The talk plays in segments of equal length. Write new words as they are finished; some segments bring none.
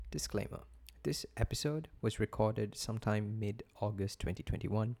Disclaimer. This episode was recorded sometime mid-August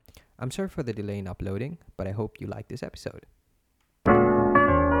 2021. I'm sorry for the delay in uploading, but I hope you like this episode.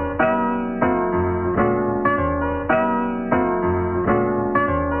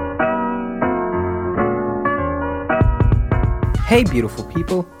 Hey beautiful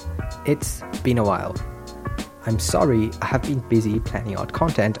people, it's been a while. I'm sorry, I have been busy planning out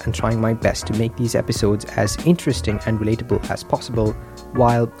content and trying my best to make these episodes as interesting and relatable as possible,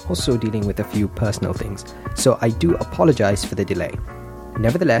 while also dealing with a few personal things, so I do apologize for the delay.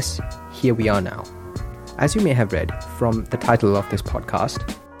 Nevertheless, here we are now. As you may have read from the title of this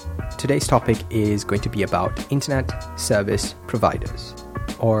podcast, today's topic is going to be about Internet Service Providers,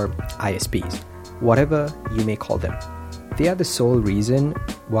 or ISPs, whatever you may call them. They are the sole reason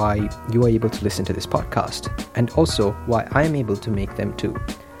why you are able to listen to this podcast, and also why I am able to make them too.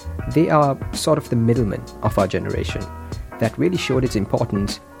 They are sort of the middlemen of our generation that really showed its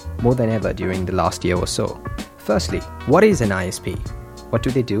importance more than ever during the last year or so. Firstly, what is an ISP? What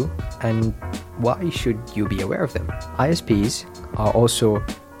do they do? And why should you be aware of them? ISPs are also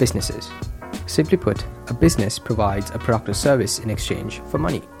businesses. Simply put, a business provides a product or service in exchange for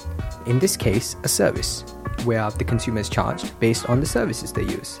money. In this case, a service, where the consumer is charged based on the services they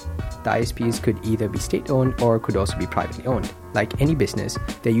use. The ISPs could either be state-owned or could also be privately owned. Like any business,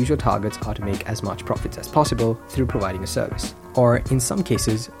 their usual targets are to make as much profits as possible through providing a service, or in some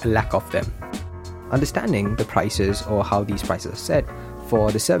cases, a lack of them. Understanding the prices or how these prices are set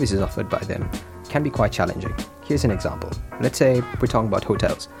for the services offered by them can be quite challenging. Here's an example. Let's say we're talking about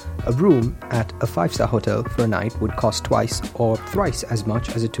hotels. A room at a 5-star hotel for a night would cost twice or thrice as much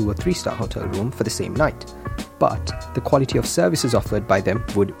as a 2 or 3-star hotel room for the same night. But the quality of services offered by them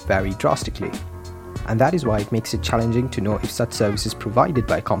would vary drastically. And that is why it makes it challenging to know if such services provided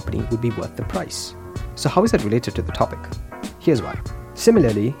by a company would be worth the price. So how is that related to the topic? Here's why.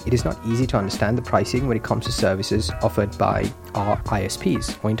 Similarly, it is not easy to understand the pricing when it comes to services offered by our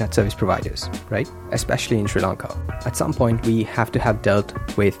ISPs, or Internet Service Providers, right? Especially in Sri Lanka. At some point, we have to have dealt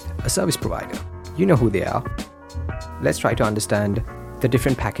with a service provider. You know who they are. Let's try to understand the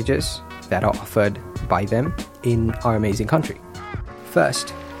different packages that are offered by them in our amazing country.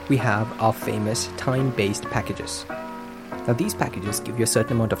 First, we have our famous time-based packages. Now, these packages give you a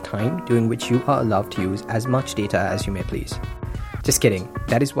certain amount of time during which you are allowed to use as much data as you may please. Just kidding,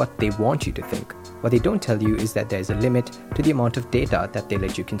 that is what they want you to think. What they don't tell you is that there is a limit to the amount of data that they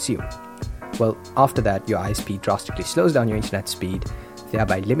let you consume. Well, after that, your ISP drastically slows down your internet speed,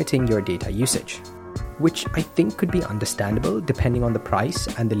 thereby limiting your data usage, which I think could be understandable depending on the price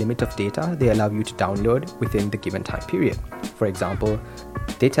and the limit of data they allow you to download within the given time period. For example,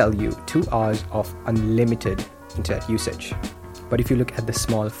 they tell you 2 hours of unlimited internet usage. But if you look at the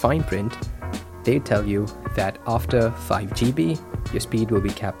small fine print, they tell you that after 5 GB, your speed will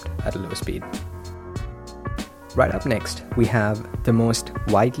be kept at a low speed. Right up next, we have the most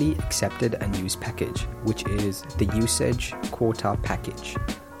widely accepted and used package, which is the usage quota package,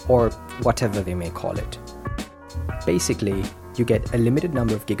 or whatever they may call it. Basically, you get a limited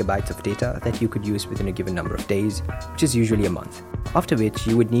number of gigabytes of data that you could use within a given number of days, which is usually a month, after which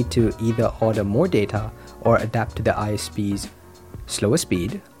you would need to either order more data or adapt to the ISP's slower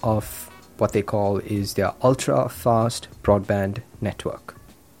speed of what they call is their ultra-fast broadband network.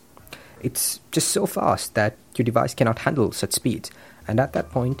 It's just so fast that your device cannot handle such speeds, and at that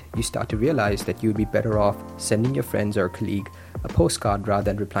point, you start to realize that you'd be better off sending your friends or colleague a postcard rather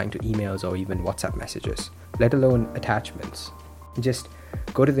than replying to emails or even WhatsApp messages, let alone attachments. Just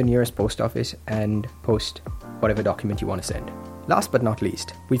go to the nearest post office and post whatever document you want to send. Last but not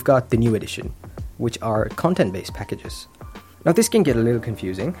least, we've got the new edition, which are content-based packages. Now this can get a little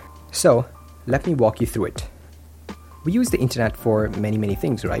confusing, so let me walk you through it. We use the internet for many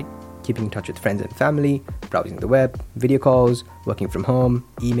things, right? Keeping in touch with friends and family, browsing the web, video calls, working from home,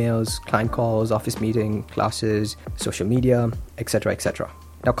 emails, client calls, office meeting, classes, social media, etc. etc.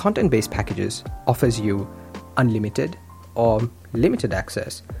 Now, content-based packages offers you unlimited or limited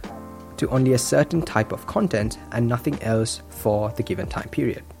access to only a certain type of content and nothing else for the given time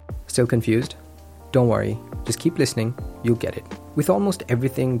period. Still confused? Don't worry, just keep listening, you'll get it. With almost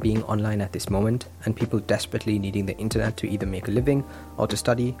everything being online at this moment and people desperately needing the internet to either make a living or to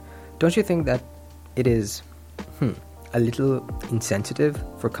study, don't you think that it is a little insensitive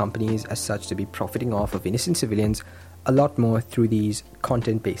for companies as such to be profiting off of innocent civilians a lot more through these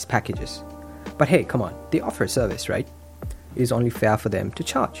content-based packages? But hey, come on, they offer a service, right? It is only fair for them to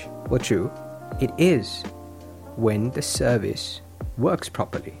charge. Well, true, it is when the service works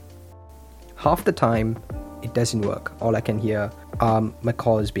properly. Half the time, it doesn't work. All I can hear, my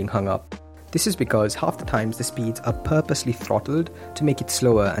call is being hung up. This is because half the times the speeds are purposely throttled to make it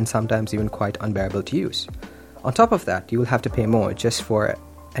slower and sometimes even quite unbearable to use. On top of that, you will have to pay more just for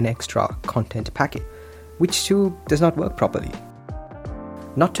an extra content packet, which too does not work properly.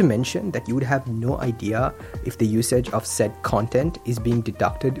 Not to mention that you would have no idea if the usage of said content is being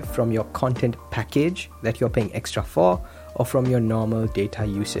deducted from your content package that you're paying extra for or from your normal data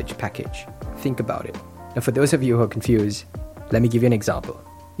usage package. Think about it. Now, for those of you who are confused, let me give you an example.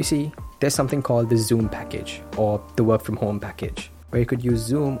 You see, there's something called the Zoom package or the work from home package, where you could use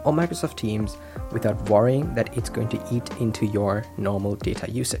Zoom or Microsoft Teams without worrying that it's going to eat into your normal data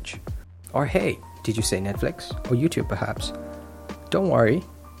usage. Or hey, did you say Netflix or YouTube perhaps? Don't worry,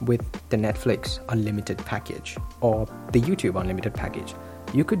 with the Netflix Unlimited package or the YouTube Unlimited package,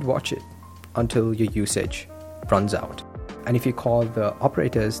 you could watch it until your usage runs out. And if you call the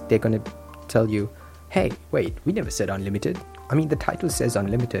operators, they're going to tell you, hey, wait, we never said unlimited. I mean, the title says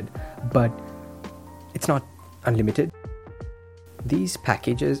unlimited, but it's not unlimited. These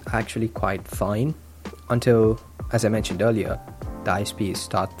packages are actually quite fine until, as I mentioned earlier, the ISPs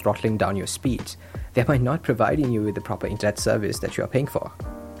start throttling down your speeds, thereby not providing you with the proper internet service that you are paying for.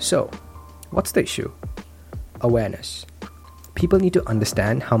 So, what's the issue? Awareness. People need to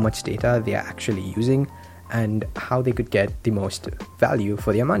understand how much data they are actually using and how they could get the most value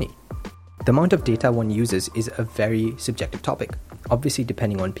for their money. The amount of data one uses is a very subjective topic, obviously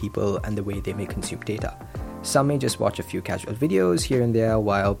depending on people and the way they may consume data. Some may just watch a few casual videos here and there,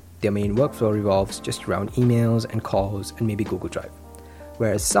 while their main workflow revolves just around emails and calls and maybe Google Drive.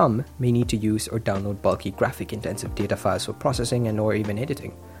 Whereas some may need to use or download bulky graphic-intensive data files for processing and or even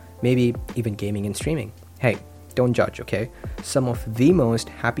editing, maybe even gaming and streaming. Hey, don't judge, okay? Some of the most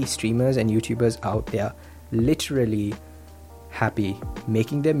happy streamers and YouTubers out there literally happy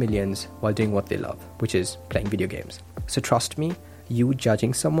making their millions while doing what they love, which is playing video games. So trust me, you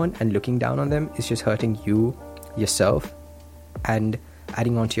judging someone and looking down on them is just hurting you, yourself, and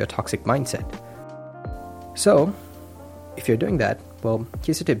adding on to your toxic mindset. So, if you're doing that, well,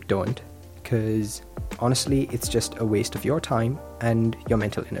 here's a tip: don't, because honestly, it's just a waste of your time and your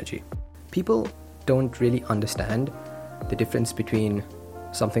mental energy. People don't really understand the difference between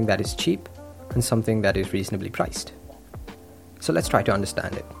something that is cheap and something that is reasonably priced. So let's try to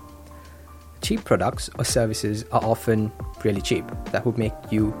understand it. Cheap products or services are often really cheap. That would make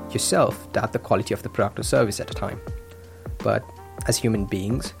you yourself doubt the quality of the product or service at a time. But as human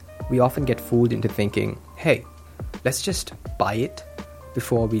beings, we often get fooled into thinking, hey, let's just buy it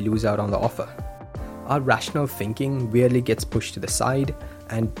before we lose out on the offer. Our rational thinking weirdly gets pushed to the side,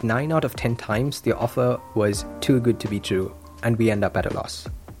 and 9 out of 10 times the offer was too good to be true, and we end up at a loss.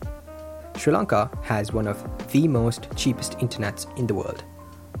 Sri Lanka has one of the most cheapest internets in the world.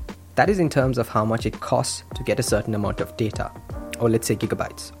 That is in terms of how much it costs to get a certain amount of data, or let's say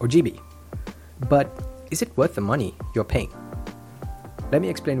gigabytes or GB. But is it worth the money you're paying? Let me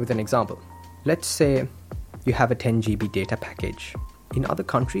explain with an example. Let's say you have a 10 GB data package. In other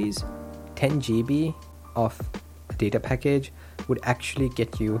countries, 10 GB of a data package would actually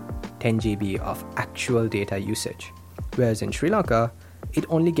get you 10 GB of actual data usage. Whereas in Sri Lanka, it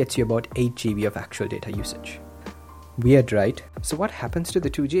only gets you about 8 GB of actual data usage. Weird, right? So what happens to the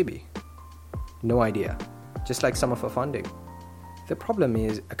 2 GB? No idea. Just like some of our funding. The problem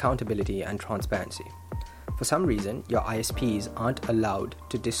is accountability and transparency. For some reason, your ISPs aren't allowed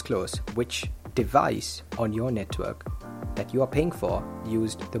to disclose which device on your network that you are paying for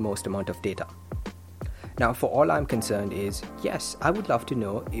used the most amount of data. Now, for all I'm concerned is, yes, I would love to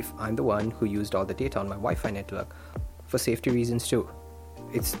know if I'm the one who used all the data on my Wi-Fi network, for safety reasons too.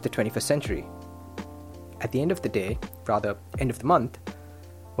 It's the 21st century. At the end of the day, rather end of the month,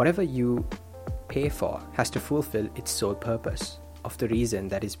 whatever you pay for has to fulfill its sole purpose of the reason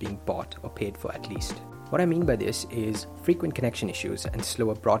that is being bought or paid for at least. What I mean by this is frequent connection issues and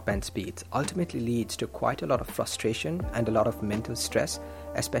slower broadband speeds ultimately leads to quite a lot of frustration and a lot of mental stress,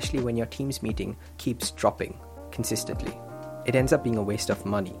 especially when your Teams meeting keeps dropping consistently. It ends up being a waste of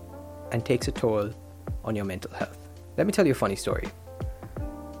money and takes a toll on your mental health. Let me tell you a funny story.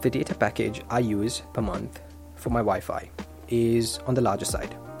 The data package I use per month for my Wi-Fi is on the larger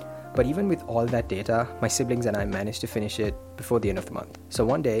side. But even with all that data, my siblings and I managed to finish it before the end of the month. So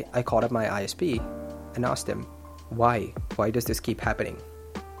one day, I called up my ISP and asked them, why? Why does this keep happening?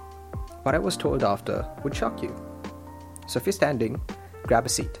 What I was told after would shock you. So if you're standing, grab a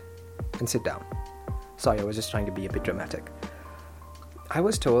seat and sit down. Sorry, I was just trying to be a bit dramatic. I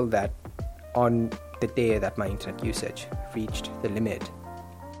was told that on the day that my internet usage reached the limit,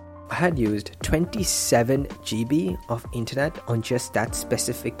 I had used 27 GB of internet on just that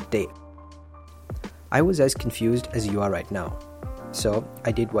specific day. I was as confused as you are right now. So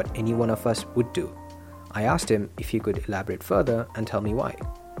I did what any one of us would do. I asked him if he could elaborate further and tell me why,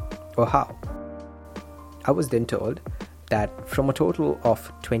 or how. I was then told that from a total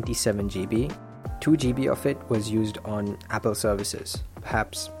of 27 GB, 2 GB of it was used on Apple services.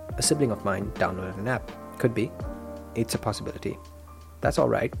 Perhaps a sibling of mine downloaded an app. Could be. It's a possibility. That's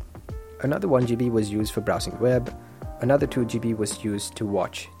alright. Another 1 GB was used for browsing the web. Another 2 GB was used to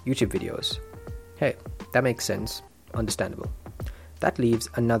watch YouTube videos. Hey, that makes sense. Understandable. That leaves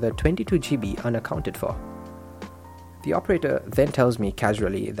another 22 GB unaccounted for. The operator then tells me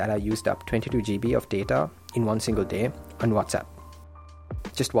casually that I used up 22 GB of data in one single day on WhatsApp.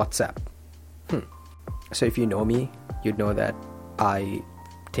 Just WhatsApp. So if you know me, you'd know that I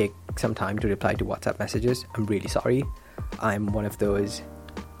take some time to reply to WhatsApp messages. I'm really sorry. I'm one of those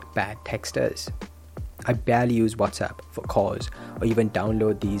bad texters. I barely use WhatsApp for calls or even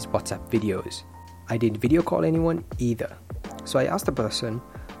download these WhatsApp videos. I didn't video call anyone either. So I asked the person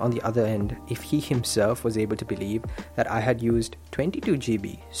on the other end if he himself was able to believe that I had used 22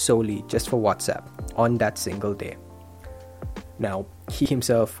 GB solely just for WhatsApp on that single day. Now, he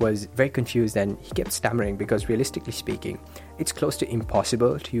himself was very confused and he kept stammering because realistically speaking, it's close to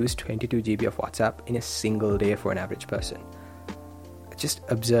impossible to use 22 GB of WhatsApp in a single day for an average person. It's just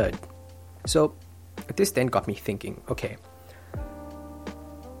absurd. So this then got me thinking, okay,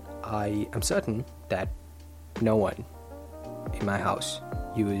 I am certain that no one in my house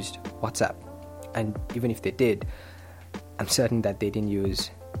used WhatsApp. And even if they did, I'm certain that they didn't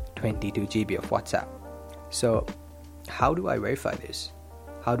use 22 GB of WhatsApp. So how do I verify this?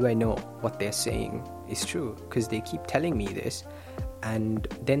 How do I know what they're saying is true? Because they keep telling me this, and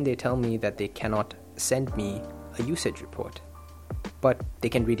then they tell me that they cannot send me a usage report, but they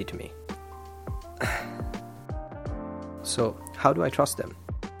can read it to me. So how do I trust them?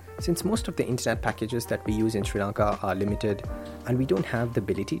 Since most of the internet packages that we use in Sri Lanka are limited, and we don't have the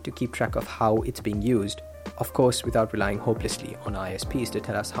ability to keep track of how it's being used, of course without relying hopelessly on ISPs to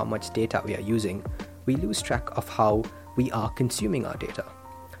tell us how much data we are using, we lose track of how we are consuming our data.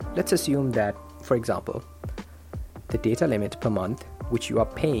 Let's assume that, for example, the data limit per month which you are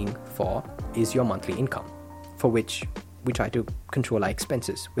paying for is your monthly income, for which we try to control our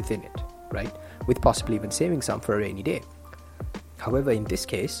expenses within it, right? With possibly even saving some for a rainy day. However, in this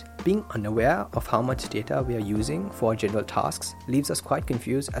case, being unaware of how much data we are using for general tasks leaves us quite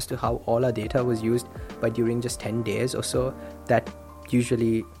confused as to how all our data was used by during just 10 days or so that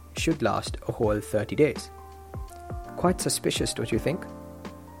usually should last a whole 30 days. Quite suspicious, don't you think?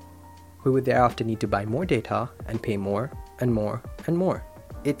 We would thereafter need to buy more data and pay more and more and more.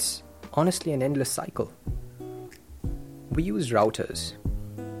 It's honestly an endless cycle. We use routers,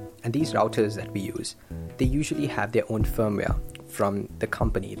 and these routers that we use, they usually have their own firmware from the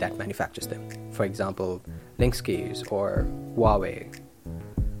company that manufactures them. For example, Linksys or Huawei.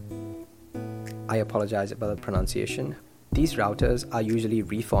 I apologize about the pronunciation. These routers are usually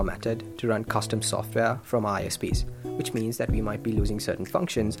reformatted to run custom software from ISPs, which means that we might be losing certain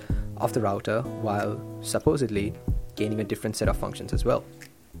functions of the router while supposedly gaining a different set of functions as well.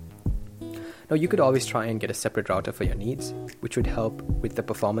 Now, you could always try and get a separate router for your needs, which would help with the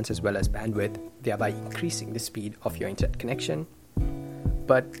performance as well as bandwidth, thereby increasing the speed of your internet connection.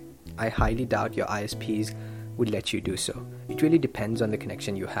 But I highly doubt your ISPs would let you do so. It really depends on the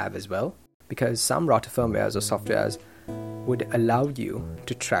connection you have as well, because some router firmwares or softwares would allow you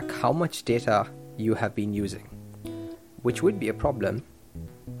to track how much data you have been using, which would be a problem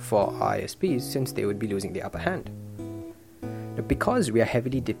for ISPs since they would be losing the upper hand. Now, because we are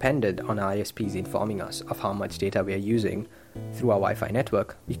heavily dependent on ISPs informing us of how much data we are using through our Wi-Fi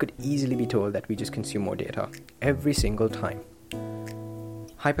network, we could easily be told that we just consume more data every single time.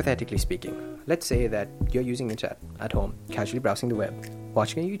 Hypothetically speaking, let's say that you're using the internet at home, casually browsing the web,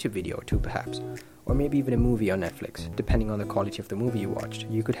 watching a YouTube video or two perhaps, or maybe even a movie on Netflix. Depending on the quality of the movie you watched,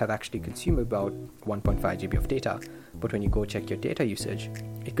 you could have actually consumed about 1.5 GB of data, but when you go check your data usage,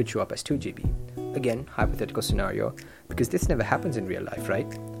 it could show up as 2 GB. Again, hypothetical scenario, because this never happens in real life, right?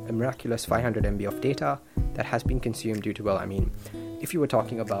 A miraculous 500 MB of data that has been consumed due to, if you were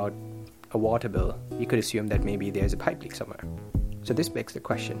talking about a water bill, you could assume that maybe there's a pipe leak somewhere. So this begs the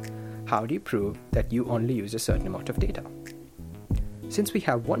question, how do you prove that you only use a certain amount of data? Since we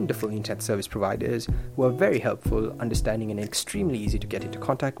have wonderful internet service providers who are very helpful, understanding, and extremely easy to get into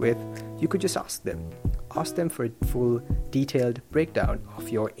contact with, you could just ask them. Ask them for a full, detailed breakdown of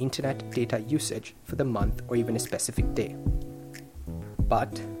your internet data usage for the month or even a specific day.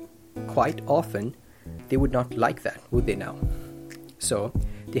 But quite often, they would not like that, would they now? So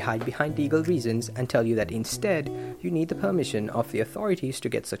They hide behind legal reasons and tell you that instead you need the permission of the authorities to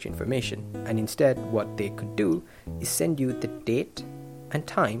get such information. And instead, what they could do is send you the date and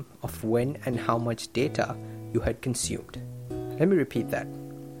time of when and how much data you had consumed. Let me repeat that.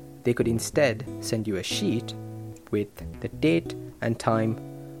 They could instead send you a sheet with the date and time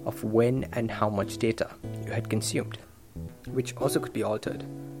of when and how much data you had consumed, which also could be altered.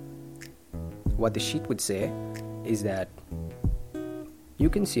 What the sheet would say is that you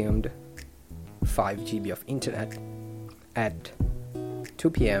consumed 5 GB of internet at 2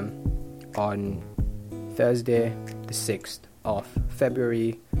 p.m. on Thursday, the 6th of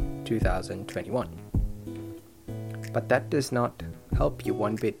February 2021. But that does not help you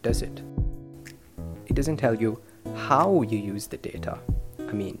one bit, does it? It doesn't tell you how you use the data.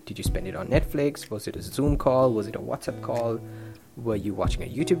 I mean, did you spend it on Netflix? Was it a Zoom call? Was it a WhatsApp call? Were you watching a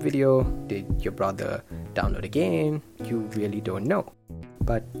YouTube video? Did your brother download a game? You really don't know.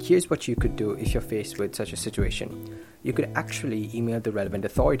 But here's what you could do if you're faced with such a situation. You could actually email the relevant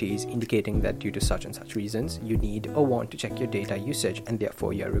authorities indicating that due to such and such reasons, you need or want to check your data usage and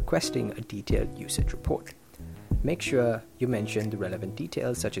therefore you're requesting a detailed usage report. Make sure you mention the relevant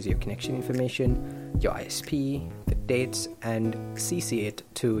details such as your connection information, your ISP, the dates, and CC it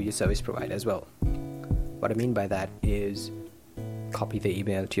to your service provider as well. What I mean by that is copy the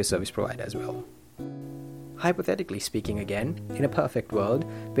email to your service provider as well. Hypothetically speaking again, in a perfect world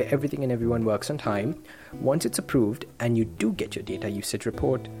where everything and everyone works on time, once it's approved and you do get your data usage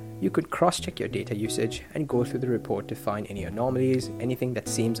report, you could cross-check your data usage and go through the report to find any anomalies, anything that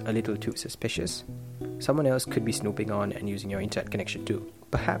seems a little too suspicious. Someone else could be snooping on and using your internet connection too.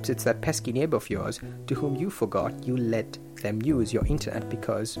 Perhaps it's that pesky neighbor of yours to whom you forgot you let them use your internet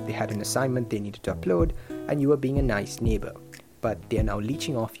because they had an assignment they needed to upload and you were being a nice neighbor, but they are now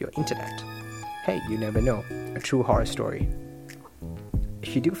leeching off your internet. Hey, you never know. A true horror story.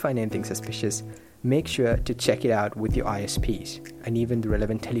 If you do find anything suspicious, make sure to check it out with your ISPs and even the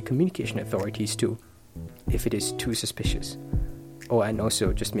relevant telecommunication authorities too, if it is too suspicious. Oh, and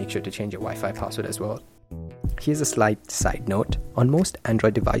also just make sure to change your Wi-Fi password as well. Here's a slight side note. On most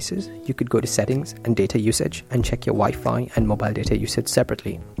Android devices, you could go to settings and data usage and check your Wi-Fi and mobile data usage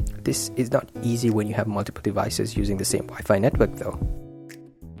separately. This is not easy when you have multiple devices using the same Wi-Fi network though.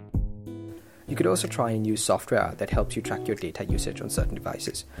 You could also try and use software that helps you track your data usage on certain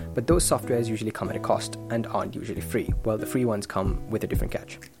devices, but those softwares usually come at a cost and aren't usually free, while the free ones come with a different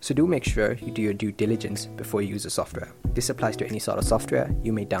catch. So do make sure you do your due diligence before you use the software. This applies to any sort of software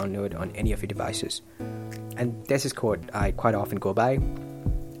you may download on any of your devices. And there's this quote I quite often go by.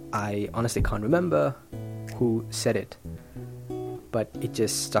 I honestly can't remember who said it, but it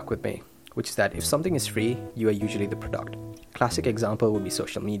just stuck with me, which is that if something is free, you are usually the product. Classic example would be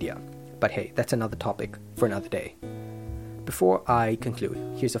social media. But hey, that's another topic for another day. Before I conclude,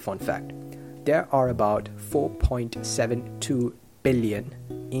 here's a fun fact. There are about 4.72 billion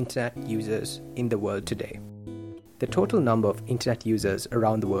internet users in the world today. The total number of internet users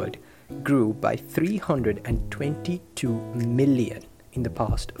around the world grew by 322 million in the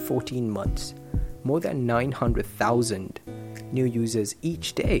past 14 months. More than 900,000 new users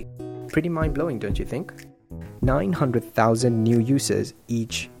each day. Pretty mind-blowing, don't you think? 900,000 new users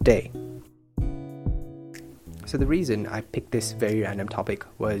each day. So the reason I picked this very random topic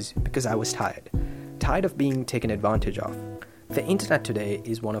was because I was tired of being taken advantage of. The internet today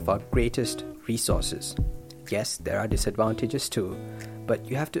is one of our greatest resources. Yes, there are disadvantages too, but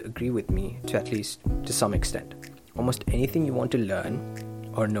you have to agree with me to some extent. Almost anything you want to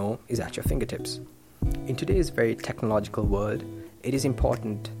learn or know is at your fingertips. In today's very technological world, it is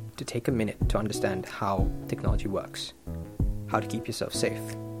important to take a minute to understand how technology works, how to keep yourself safe.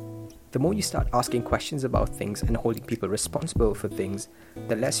 The more you start asking questions about things and holding people responsible for things,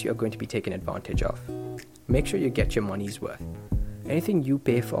 the less you are going to be taken advantage of. Make sure you get your money's worth. Anything you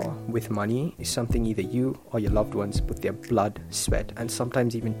pay for with money is something either you or your loved ones put their blood, sweat, and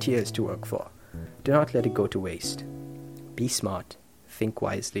sometimes even tears to work for. Do not let it go to waste. Be smart, think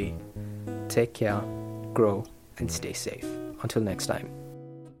wisely, take care, grow, and stay safe. Until next time.